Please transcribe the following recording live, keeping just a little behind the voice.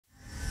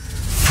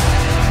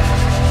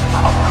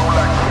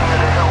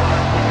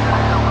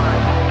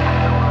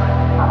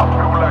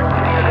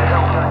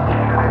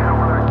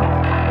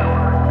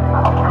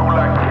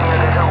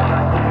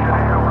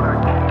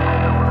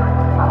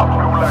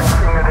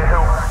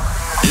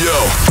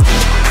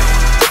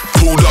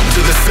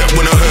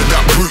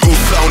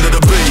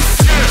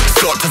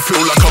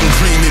feel like I'm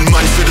dreaming,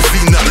 man, should've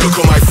seen that look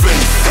on my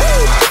face.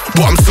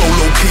 But I'm so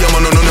low-key, I'm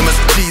an anonymous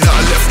G that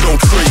I left no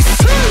trace.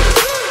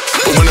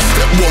 But when I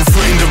step one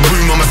foot in the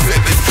room, I'ma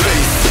set this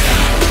pace.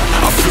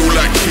 I feel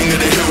like king of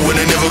the hill and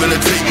they're never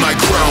gonna take my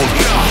crown.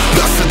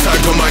 That's the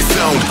type of my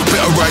sound,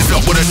 better rise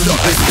up when I shut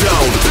this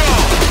down.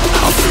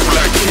 I feel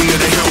like king of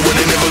the hill and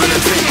they're never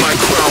gonna take my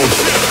crown.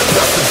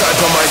 That's the type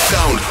of my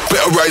sound,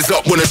 better rise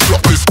up when I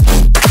drop this.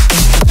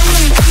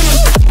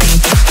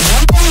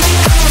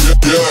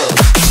 Yeah.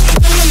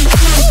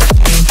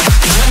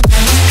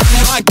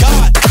 My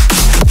God.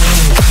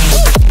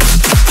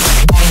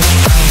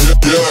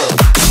 Yeah.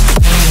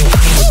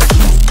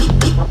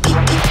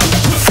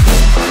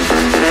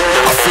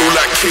 I feel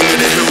like king of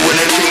the hill when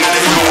they're king of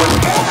the hill.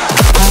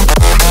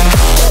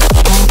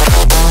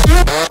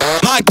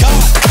 My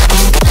God.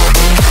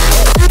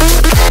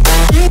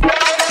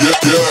 Yeah,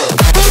 yeah.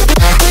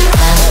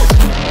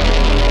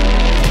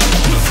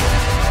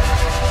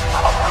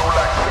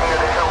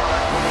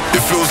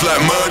 It feels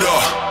like murder,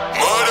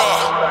 murder.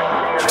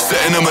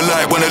 Setting them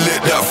alight when I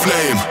lit that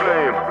flame.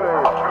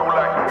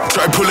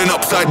 Try pulling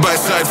up side by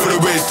side for the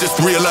race, just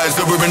realize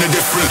that we're in a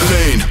different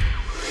lane.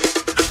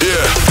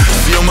 Yeah,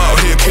 see I'm out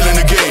here killing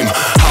the game.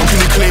 How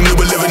can you claim that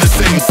we're living the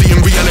same? See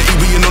in reality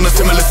we ain't on a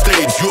similar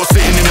stage. You're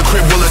sitting in the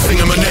crib while I'm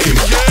singing my name.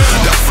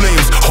 That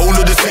flames, whole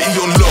of the city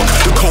on lock.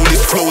 The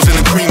coldest flows and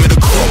the cream of the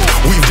crop.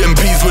 We've them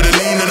bees with a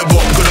lean and a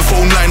bop. Got a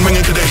phone line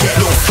ringing cause the heat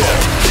don't stop.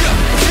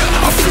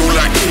 I feel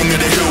like king of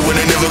the hill when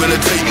they're never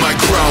gonna take my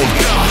crown.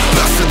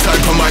 That's the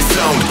type of my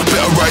sound,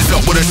 better rise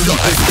up when I shut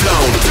this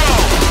down.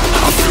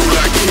 I feel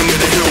like king of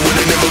the hill when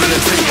they're never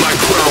gonna take my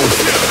crown.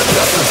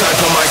 That's the type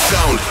of my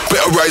sound,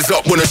 better rise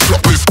up when I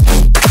drop this.